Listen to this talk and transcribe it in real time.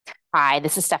Hi,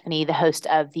 this is Stephanie, the host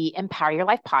of the Empower Your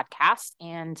Life podcast.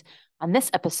 And on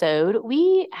this episode,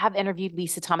 we have interviewed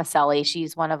Lisa Tomaselli.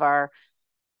 She's one of our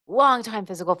longtime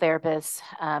physical therapists.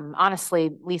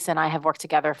 Honestly, Lisa and I have worked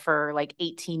together for like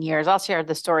 18 years. I'll share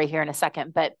the story here in a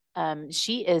second, but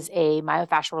she is a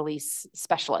myofascial release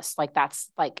specialist.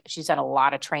 She's done a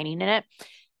lot of training in it.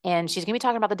 And she's going to be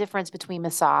talking about the difference between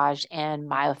massage and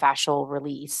myofascial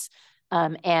release.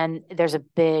 And there's a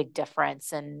big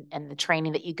difference in the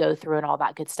training that you go through and all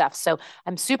that good stuff. So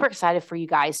I'm super excited for you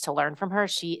guys to learn from her.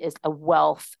 She is a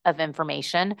wealth of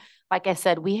information. Like I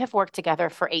said, we have worked together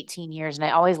for 18 years, and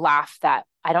I always laugh that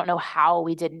I don't know how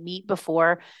we didn't meet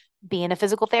before being a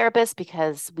physical therapist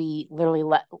because we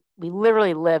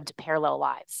literally lived parallel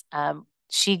lives.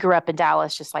 She grew up in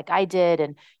Dallas just like I did,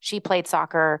 and she played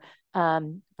soccer,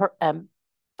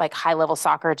 like high level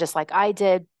soccer, just like I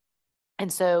did.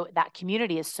 And so that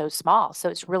community is so small. So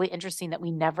it's really interesting that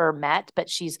we never met, but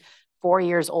she's 4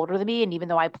 years older than me. And even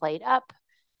though I played up,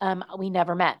 we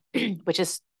never met, which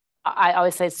is, I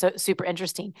always say, so super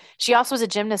interesting. She also was a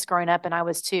gymnast growing up, and I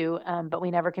was too, but we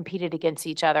never competed against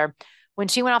each other. When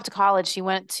she went off to college, she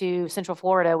went to Central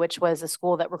Florida, which was a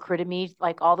school that recruited me.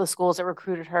 Like all the schools that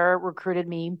recruited her recruited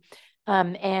me.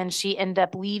 And she ended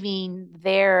up leaving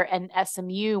there, and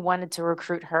SMU wanted to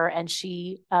recruit her, and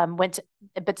she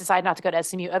but decided not to go to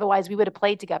SMU. Otherwise, we would have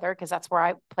played together because that's where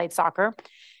I played soccer.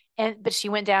 But she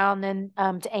went down and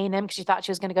to A&M because she thought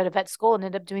she was going to go to vet school and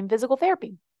ended up doing physical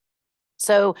therapy.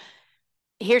 So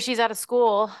here she's out of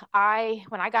school.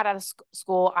 When I got out of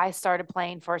school, I started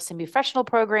playing for a semi-professional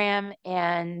program.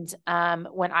 And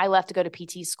when I left to go to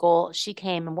PT school, she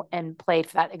came and played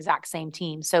for that exact same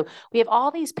team. So we have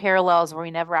all these parallels where we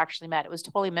never actually met. It was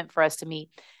totally meant for us to meet.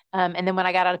 And then when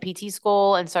I got out of PT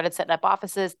school and started setting up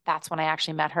offices, that's when I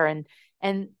actually met her.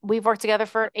 And we've worked together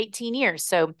for 18 years.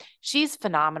 So she's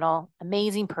phenomenal,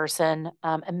 amazing person,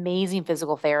 amazing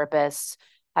physical therapist,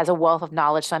 has a wealth of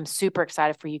knowledge. So I'm super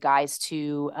excited for you guys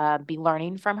to be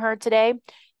learning from her today.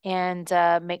 And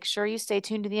make sure you stay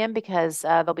tuned to the end because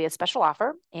there'll be a special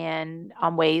offer and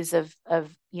on ways of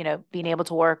being able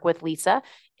to work with Lisa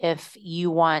if you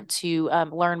want to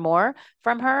learn more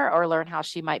from her or learn how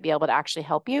she might be able to actually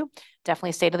help you.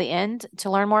 Definitely stay to the end to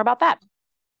learn more about that.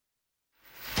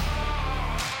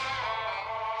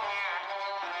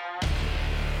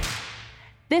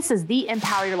 This is the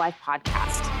Empower Your Life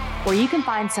podcast, where you can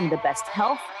find some of the best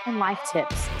health and life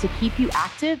tips to keep you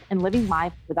active and living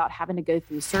life without having to go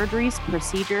through surgeries,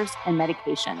 procedures, and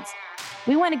medications.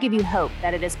 We want to give you hope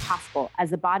that it is possible, as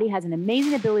the body has an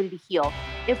amazing ability to heal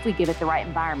if we give it the right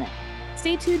environment.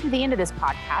 Stay tuned to the end of this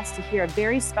podcast to hear a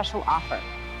very special offer.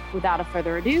 Without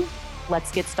further ado, let's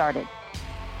get started.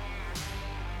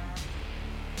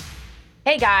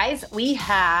 Hey guys, we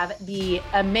have the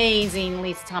amazing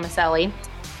Lisa Tomaselli.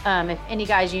 If any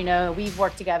guys we've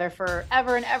worked together for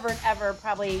ever and ever and ever,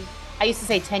 probably, I used to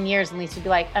say 10 years, and Lisa would be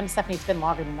like, Stephanie, it's been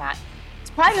longer than that. It's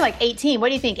probably like 18. What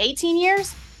do you think, 18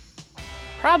 years?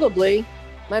 Probably.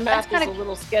 My math is a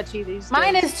little sketchy these days.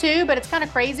 Mine is too, but it's kind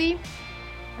of crazy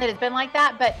that it's been like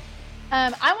that. But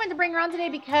I wanted to bring her on today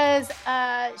because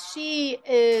she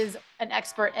is an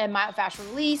expert in myofascial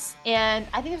release. And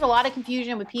I think there's a lot of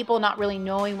confusion with people not really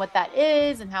knowing what that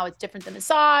is and how it's different than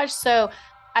massage. So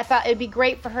I thought it'd be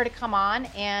great for her to come on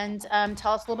and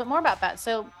tell us a little bit more about that.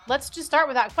 So let's just start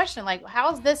with that question. Like, how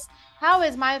is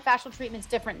myofascial treatments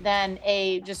different than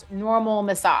a just normal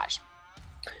massage?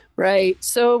 Right.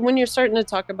 So when you're starting to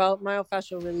talk about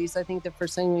myofascial release, I think the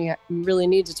first thing we really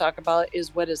need to talk about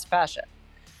is what is fascia,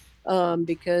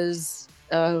 because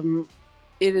it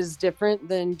is different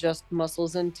than just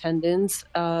muscles and tendons.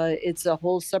 It's a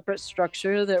whole separate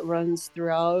structure that runs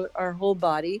throughout our whole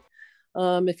body.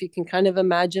 If you can kind of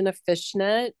imagine a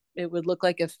fishnet, it would look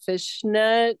like a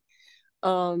fishnet.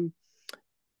 And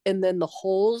then the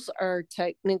holes are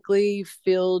technically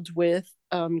filled with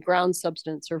ground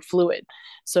substance or fluid.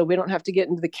 So we don't have to get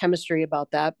into the chemistry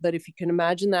about that. But if you can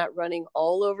imagine that running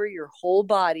all over your whole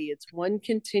body, it's one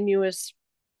continuous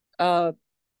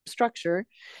structure,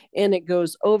 and it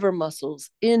goes over muscles,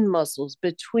 in muscles,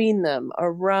 between them,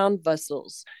 around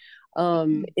vessels,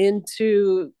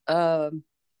 into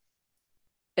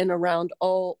and around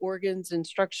all organs and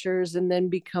structures, and then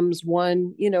becomes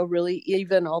one, really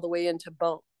even all the way into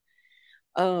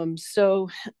bone. So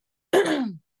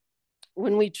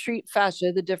when we treat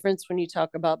fascia, the difference when you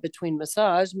talk about between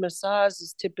massage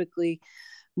is typically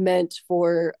meant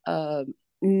for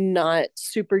not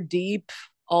super deep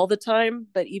all the time,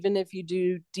 but even if you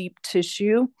do deep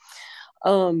tissue,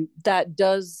 that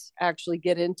does actually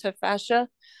get into fascia.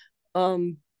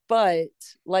 But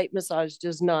light massage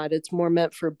does not. It's more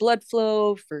meant for blood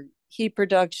flow, for heat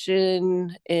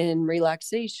production, and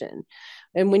relaxation.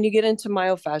 And when you get into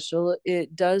myofascial,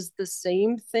 it does the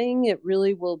same thing. It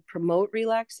really will promote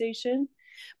relaxation,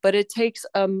 but it takes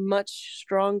a much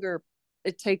stronger,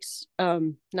 it takes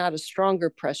not a stronger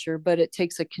pressure, but it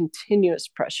takes a continuous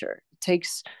pressure. It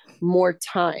takes more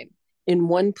time in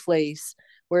one place,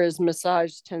 whereas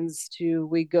massage tends to,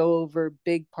 we go over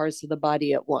big parts of the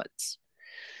body at once.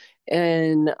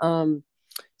 And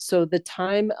so the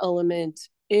time element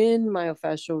in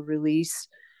myofascial release,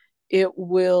 it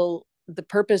will, the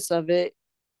purpose of it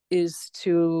is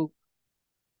to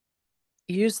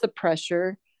use the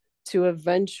pressure to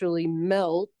eventually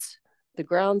melt the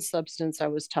ground substance I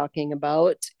was talking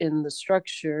about in the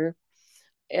structure,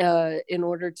 in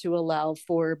order to allow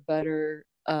for better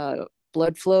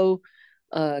blood flow,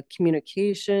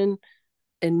 communication,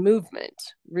 and movement,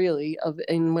 really.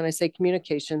 And when I say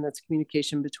communication, that's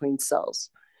communication between cells.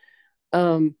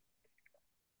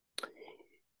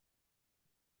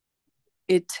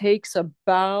 It takes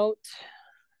about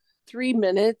 3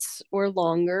 minutes or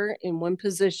longer in one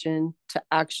position to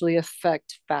actually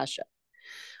affect fascia.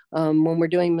 When we're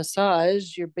doing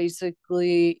massage, you're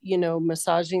basically,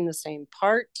 massaging the same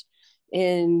part,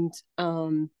 and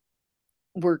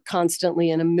we're constantly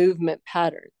in a movement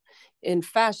pattern. In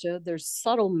fascia, there's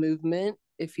subtle movement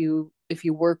if you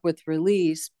work with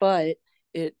release, but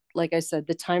it, like I said,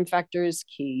 the time factor is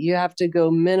key. You have to go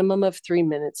minimum of 3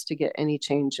 minutes to get any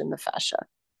change in the fascia.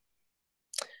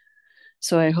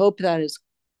 So I hope that is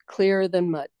clearer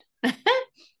than mud.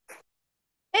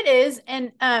 It is.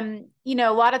 And,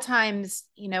 a lot of times,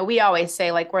 we always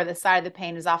say like where the side of the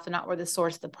pain is often not where the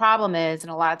source of the problem is.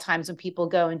 And a lot of times when people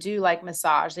go and do like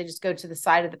massage, they just go to the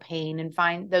side of the pain and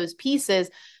find those pieces.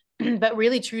 But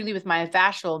really, truly with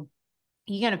myofascial,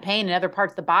 you're going to pain in other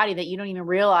parts of the body that you don't even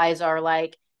realize are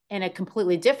like in a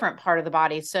completely different part of the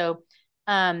body. So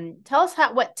tell us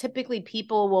what typically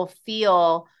people will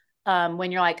feel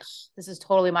when you're like, this is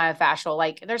totally myofascial.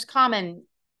 Like there's common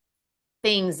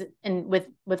things and with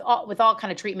all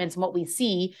kind of treatments and what we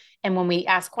see. And when we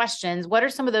ask questions, what are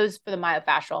some of those for the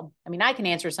myofascial? I mean, I can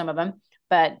answer some of them,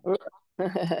 but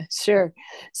sure.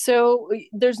 So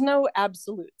there's no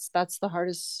absolutes. That's the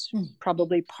hardest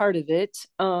probably part of it.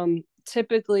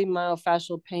 Typically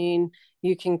myofascial pain,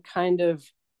 you can kind of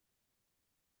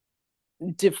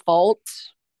default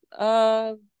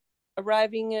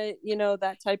arriving at,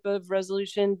 that type of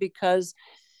resolution, because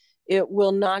it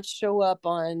will not show up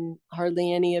on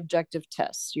hardly any objective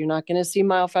tests. You're not going to see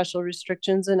myofascial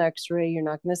restrictions in X-ray. You're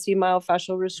not going to see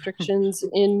myofascial restrictions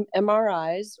in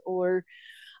MRIs or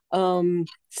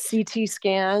CT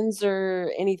scans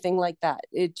or anything like that.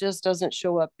 It just doesn't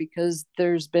show up because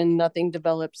there's been nothing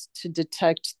developed to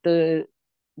detect the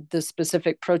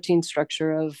specific protein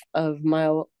structure of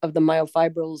the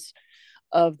myofibrils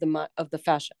of the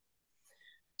fascia.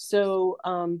 So,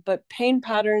 but pain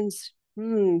patterns,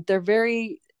 they're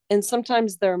very, and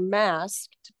sometimes they're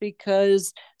masked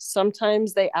because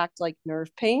sometimes they act like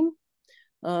nerve pain.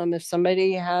 If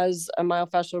somebody has a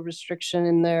myofascial restriction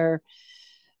in their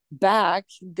back,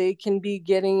 they can be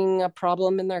getting a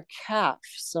problem in their calf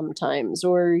sometimes,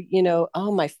 or,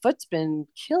 oh, my foot's been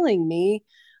killing me.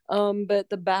 But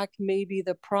the back may be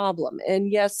the problem. And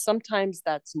yes, sometimes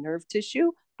that's nerve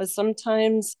tissue, but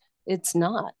sometimes it's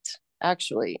not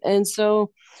actually. And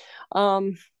so,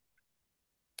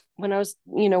 when I was,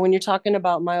 when you're talking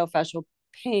about myofascial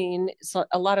pain, so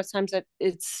a lot of times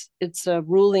it's a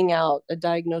ruling out, a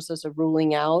diagnosis of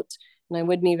ruling out. And I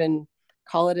wouldn't even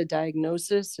call it a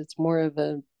diagnosis. It's more of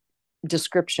a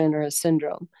description or a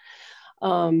syndrome.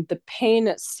 The pain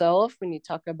itself, when you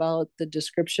talk about the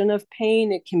description of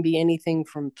pain, it can be anything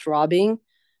from throbbing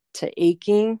to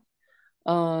aching.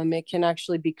 It can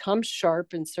actually become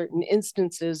sharp in certain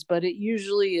instances, but it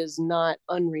usually is not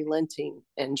unrelenting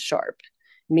and sharp.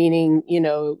 Meaning,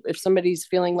 if somebody's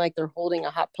feeling like they're holding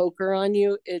a hot poker on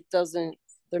you,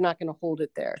 they're not going to hold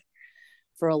it there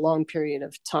for a long period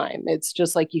of time. It's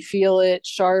just like you feel it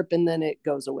sharp and then it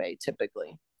goes away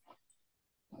typically.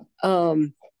 Well,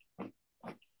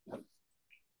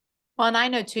 and I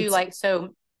know too, like,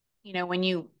 so, when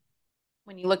you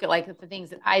look at like the things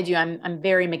that I do, I'm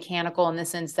very mechanical in the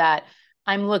sense that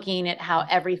I'm looking at how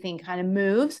everything kind of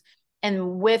moves.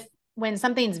 And when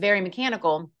something's very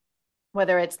mechanical,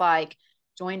 whether it's like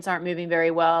joints aren't moving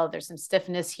very well, there's some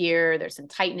stiffness here, there's some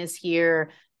tightness here,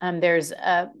 there's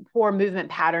poor movement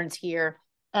patterns here,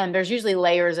 there's usually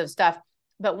layers of stuff.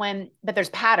 But there's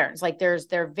patterns, like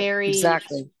they're very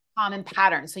exactly common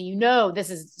patterns. So, this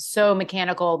is so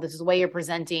mechanical. This is the way you're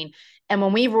presenting. And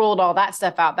when we ruled all that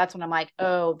stuff out, that's when I'm like,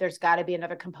 oh, there's got to be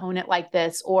another component like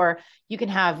this. Or you can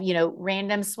have,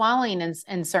 random swelling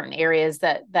in certain areas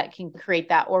that can create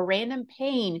that, or random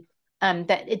pain,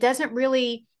 that it doesn't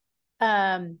really,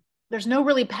 there's no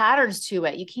really patterns to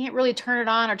it. You can't really turn it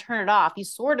on or turn it off. You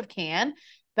sort of can,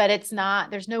 but it's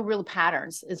not, there's no real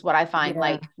patterns is what I find. Yeah.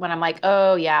 Like when I'm like,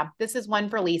 oh yeah, this is one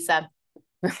for Lisa.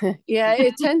 Yeah,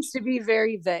 it tends to be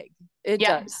very vague. It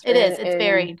does. It is. It's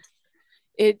very,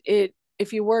 it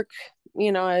if you work,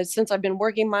 since I've been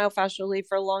working myofascially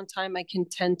for a long time, I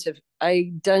tend to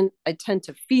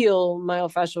feel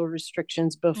myofascial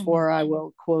restrictions before I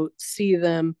will quote see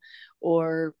them,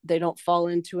 or they don't fall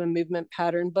into a movement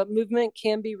pattern, but movement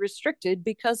can be restricted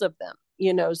because of them.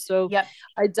 So yep.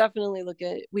 we definitely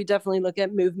look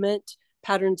at movement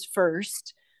patterns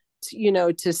first,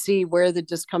 to see where the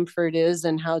discomfort is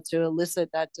and how to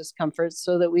elicit that discomfort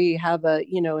so that we have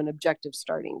an objective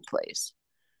starting place.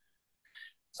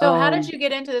 So how did you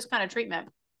get into this kind of treatment?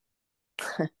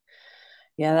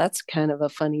 Yeah, that's kind of a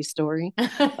funny story.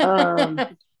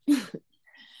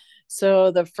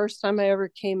 So the first time I ever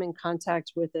came in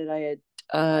contact with it, I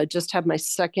had just had my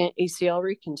second ACL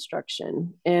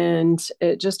reconstruction, and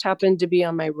it just happened to be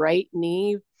on my right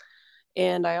knee.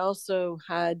 And I also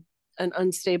had an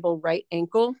unstable right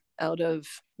ankle out of,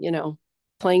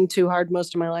 playing too hard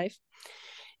most of my life.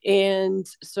 And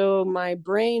so my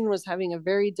brain was having a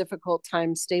very difficult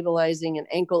time stabilizing an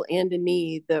ankle and a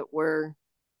knee that were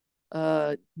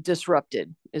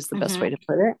disrupted, is the best way to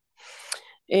put it.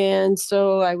 And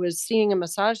so I was seeing a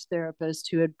massage therapist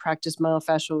who had practiced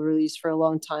myofascial release for a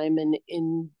long time,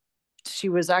 and she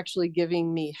was actually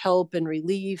giving me help and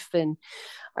relief. And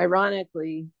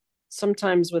ironically,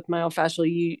 sometimes with myofascial,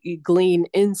 you glean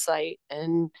insight.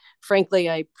 And frankly,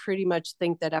 I pretty much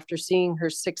think that after seeing her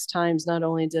 6 times, not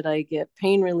only did I get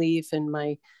pain relief and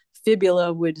my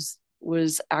fibula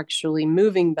was actually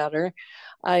moving better,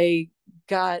 I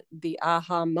got the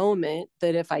aha moment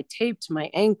that if I taped my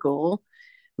ankle,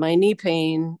 my knee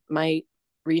pain might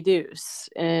reduce.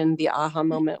 And the aha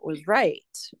moment was right.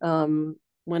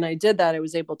 When I did that, I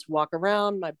was able to walk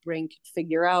around. My brain could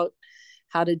figure out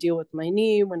how to deal with my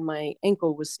knee when my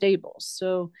ankle was stable.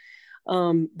 So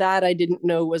that I didn't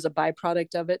know was a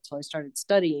byproduct of it till I started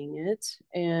studying it.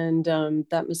 And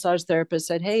that massage therapist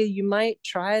said, hey, you might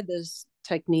try this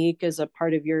technique as a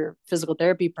part of your physical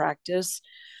therapy practice.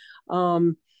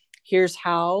 Here's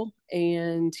how,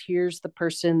 and here's the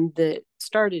person that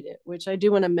started it, which I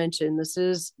do want to mention. This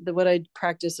is what I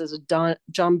practice as a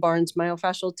John Barnes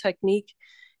myofascial technique.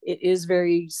 It is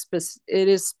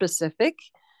specific.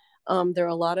 There are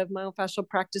a lot of myofascial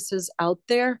practices out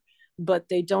there, but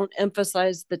they don't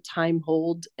emphasize the time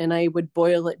hold. And I would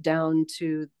boil it down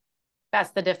to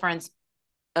that's the difference.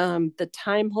 The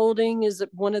time holding is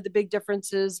one of the big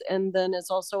differences. And then it's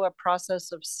also a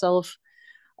process of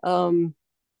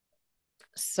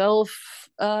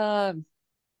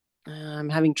I'm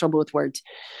having trouble with words,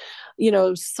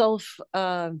 self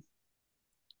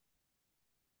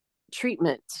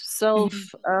treatment, self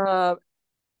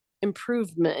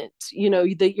improvement,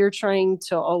 that you're trying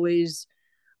to always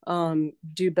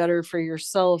do better for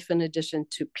yourself in addition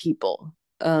to people.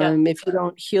 If you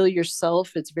don't heal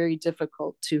yourself, it's very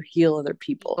difficult to heal other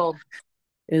people.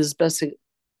 Is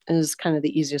kind of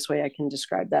the easiest way I can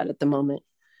describe that at the moment.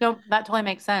 No, that totally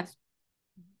makes sense.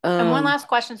 And one last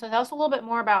question. So tell us a little bit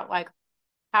more about like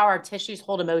how our tissues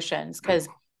hold emotions. Cause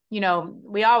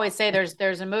we always say there's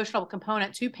an emotional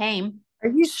component to pain. Are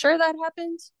you sure that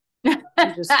happens?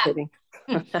 I'm just kidding.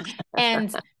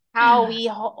 And how we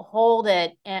hold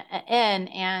it in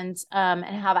and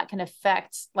how that can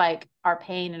affect like our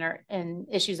pain and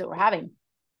issues that we're having.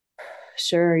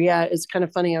 Sure. Yeah. It's kind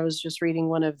of funny. I was just reading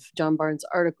one of John Barnes'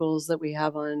 articles that we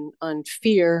have on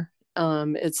fear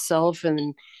itself,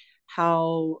 and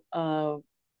how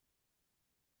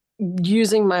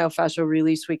using myofascial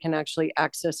release, we can actually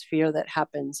access fear that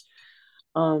happens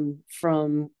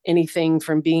from anything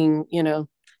from being,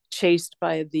 chased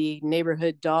by the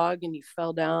neighborhood dog and you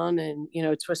fell down and,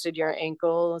 twisted your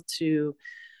ankle, to,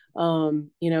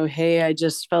 hey, I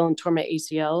just fell and tore my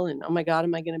ACL, and oh my God,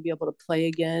 am I going to be able to play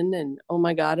again? And oh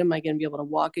my God, am I going to be able to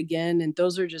walk again? And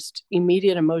those are just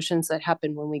immediate emotions that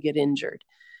happen when we get injured.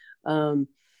 And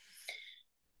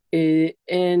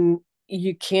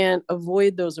you can't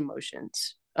avoid those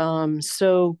emotions.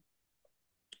 So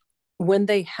when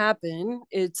they happen,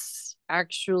 it's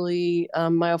actually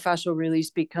myofascial release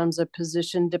becomes a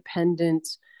position dependent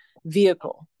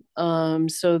vehicle,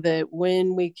 so that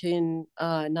when we can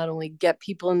not only get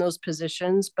people in those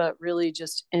positions, but really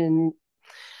just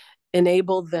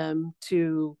enable them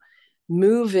to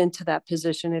move into that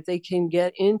position. If they can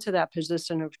get into that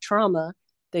position of trauma,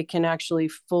 they can actually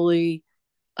fully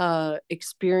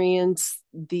experience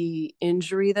the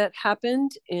injury that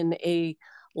happened in a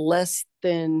less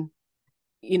than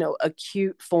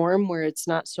acute form where it's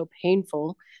not so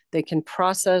painful. They can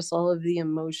process all of the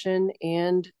emotion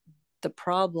and the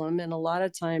problem, and a lot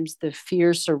of times the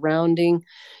fear surrounding,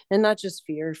 and not just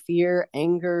fear,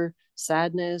 anger,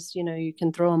 sadness, you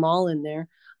can throw them all in there.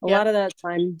 A lot Yep. of that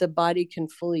time the body can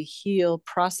fully heal,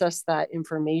 process that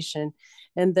information,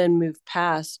 and then move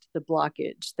past the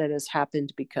blockage that has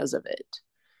happened because of it.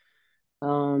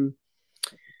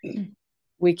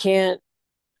 We can't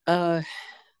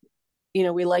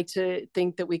we like to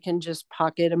think that we can just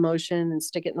pocket emotion and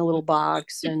stick it in a little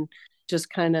box and just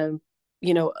kind of,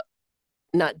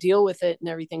 not deal with it and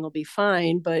everything will be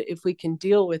fine. But if we can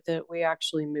deal with it, we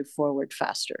actually move forward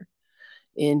faster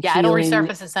in Yeah, it'll healing.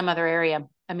 resurface in some other area.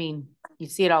 I mean, you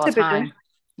see it all the Typically, time.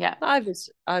 Yeah.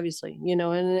 obviously,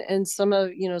 and some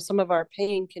of our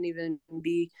pain can even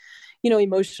be,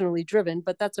 emotionally driven,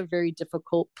 but that's a very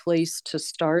difficult place to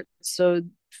start. So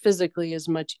physically is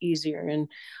much easier. And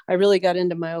I really got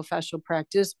into myofascial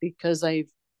practice because I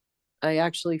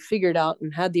actually figured out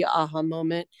and had the aha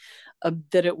moment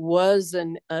that it was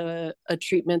a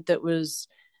treatment that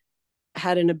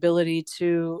had an ability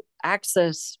to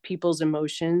access people's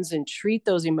emotions and treat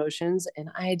those emotions, and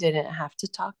I didn't have to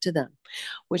talk to them,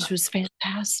 which was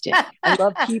fantastic. I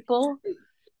love people.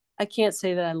 I can't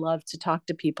say that I love to talk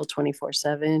to people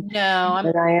 24/7, No,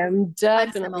 but I'm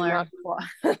similar.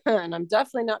 and I'm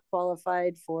definitely not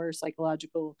qualified for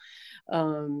psychological,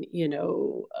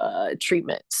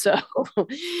 treatment. So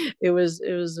it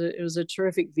was a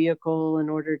terrific vehicle in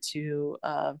order to,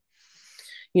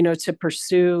 to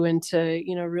pursue and to,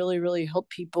 really, really help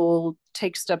people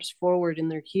take steps forward in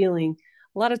their healing.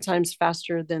 A lot of times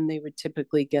faster than they would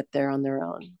typically get there on their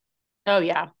own. Oh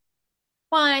yeah.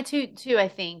 Well, and too, I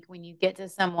think when you get to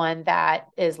someone that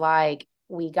is like,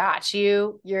 we got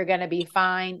you, you're going to be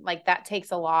fine. Like that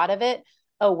takes a lot of it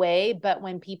away. But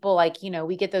when people like,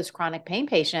 we get those chronic pain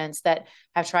patients that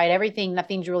have tried everything,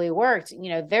 nothing's really worked,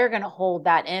 they're going to hold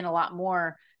that in a lot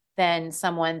more than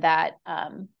someone that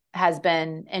has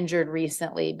been injured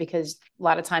recently, because a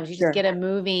lot of times you just Sure. get them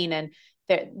moving and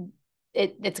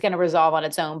it's going to resolve on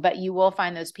its own. But you will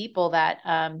find those people that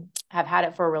have had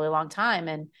it for a really long time,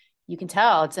 and you can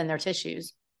tell it's in their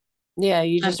tissues. Yeah,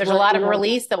 you just There's a want, lot of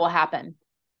release that will happen.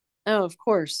 Oh, of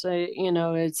course.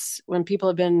 It's when people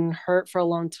have been hurt for a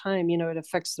long time, it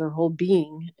affects their whole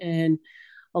being. And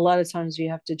a lot of times you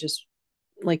have to just,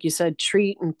 like you said,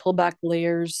 treat and pull back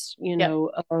layers, Yep.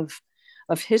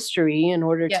 of history in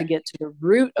order to Yep. get to the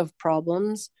root of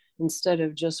problems instead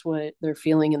of just what they're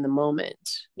feeling in the moment.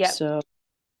 Yep. So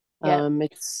Yep.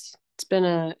 it's been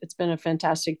a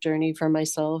fantastic journey for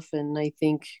myself, and I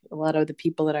think a lot of the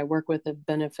people that I work with have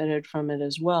benefited from it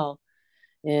as well.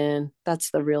 And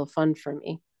that's the real fun for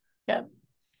me. Yep.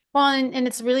 Well, and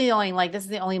it's really the only, like, this is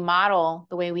the only model,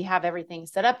 the way we have everything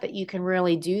set up, that you can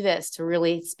really do this, to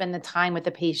really spend the time with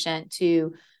the patient,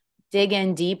 to dig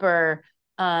in deeper,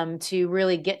 to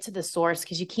really get to the source.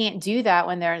 Because you can't do that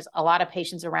when there's a lot of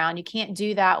patients around. You can't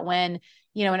do that when,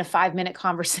 in a 5-minute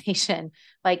conversation.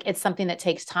 Like, it's something that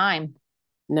takes time.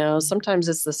 No, sometimes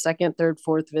it's the second, third,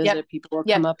 fourth Yep. visit. People will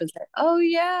come Yep. up and say, "Oh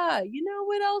yeah,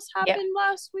 what else Yep. happened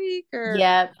last week?" Or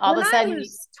Yep. All when of a I sudden,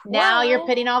 was now you're 12.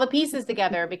 putting all the pieces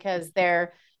together, because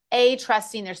they're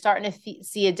trusting, they're starting to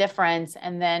see a difference.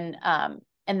 And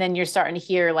then you're starting to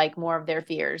hear like more of their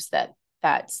fears that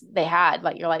they had.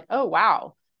 Like, you're like, oh,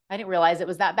 wow, I didn't realize it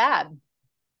was that bad.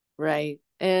 Right.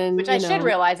 And Which I should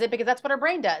realize it, because that's what our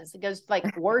brain does. It goes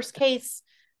like, worst case,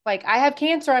 like, I have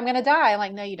cancer, I'm going to die. I'm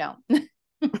like, no, you don't.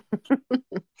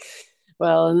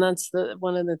 well, and that's the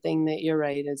one of the thing that you're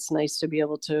right. It's nice to be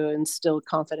able to instill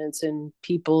confidence in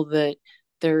people that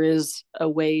there is a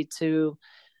way to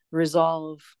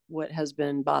resolve what has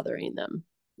been bothering them.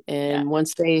 Yeah. And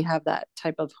once they have that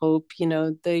type of hope,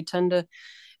 they tend to,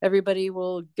 everybody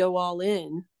will go all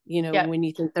in, Yep. when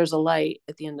you think there's a light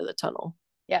at the end of the tunnel.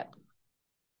 Yep.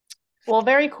 Well,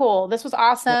 very cool. This was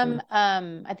awesome.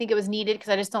 I think it was needed, because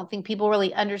I just don't think people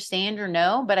really understand or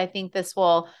know, but I think this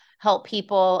will help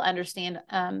people understand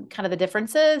kind of the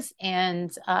differences,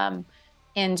 and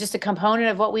just a component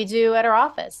of what we do at our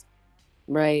office.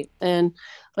 Right. And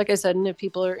like I said, and if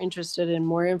people are interested in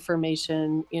more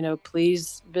information,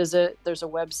 please visit. There's a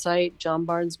website, John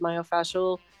Barnes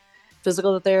Myofascial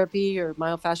physical therapy or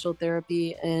myofascial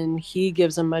therapy, and he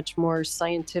gives a much more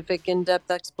scientific, in-depth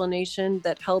explanation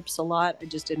that helps a lot. I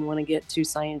just didn't want to get too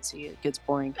sciencey. It gets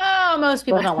boring. Oh, most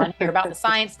people don't want to hear about the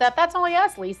science stuff. That's only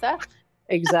us, Lisa.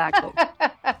 Exactly.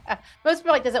 Most people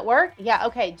are like, does it work? Yeah.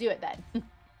 Okay. Do it then.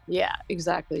 Yeah,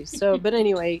 exactly. So, but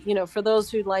anyway, for those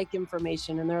who like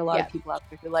information, and there are a lot of people out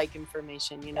there who like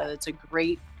information, it's a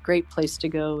great place to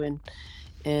go and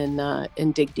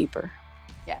dig deeper.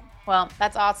 Yeah. Well,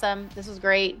 that's awesome. This was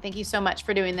great. Thank you so much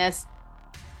for doing this.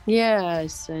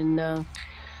 Yes. And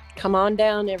come on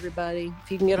down, everybody.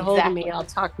 If you can get a hold of me, I'll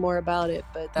talk more about it,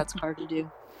 but that's hard to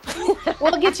do.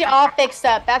 We'll get you all fixed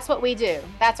up. That's what we do.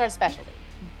 That's our specialty.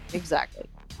 Exactly.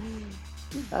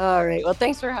 All right. Well,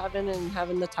 thanks for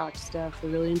having the talk, Steph.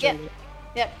 We really enjoyed it.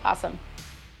 Yep. Awesome.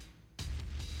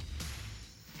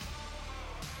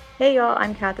 Hey y'all,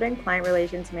 I'm Catherine, Client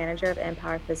Relations Manager of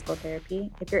Empower Physical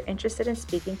Therapy. If you're interested in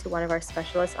speaking to one of our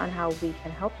specialists on how we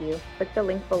can help you, click the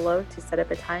link below to set up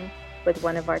a time with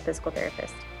one of our physical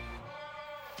therapists.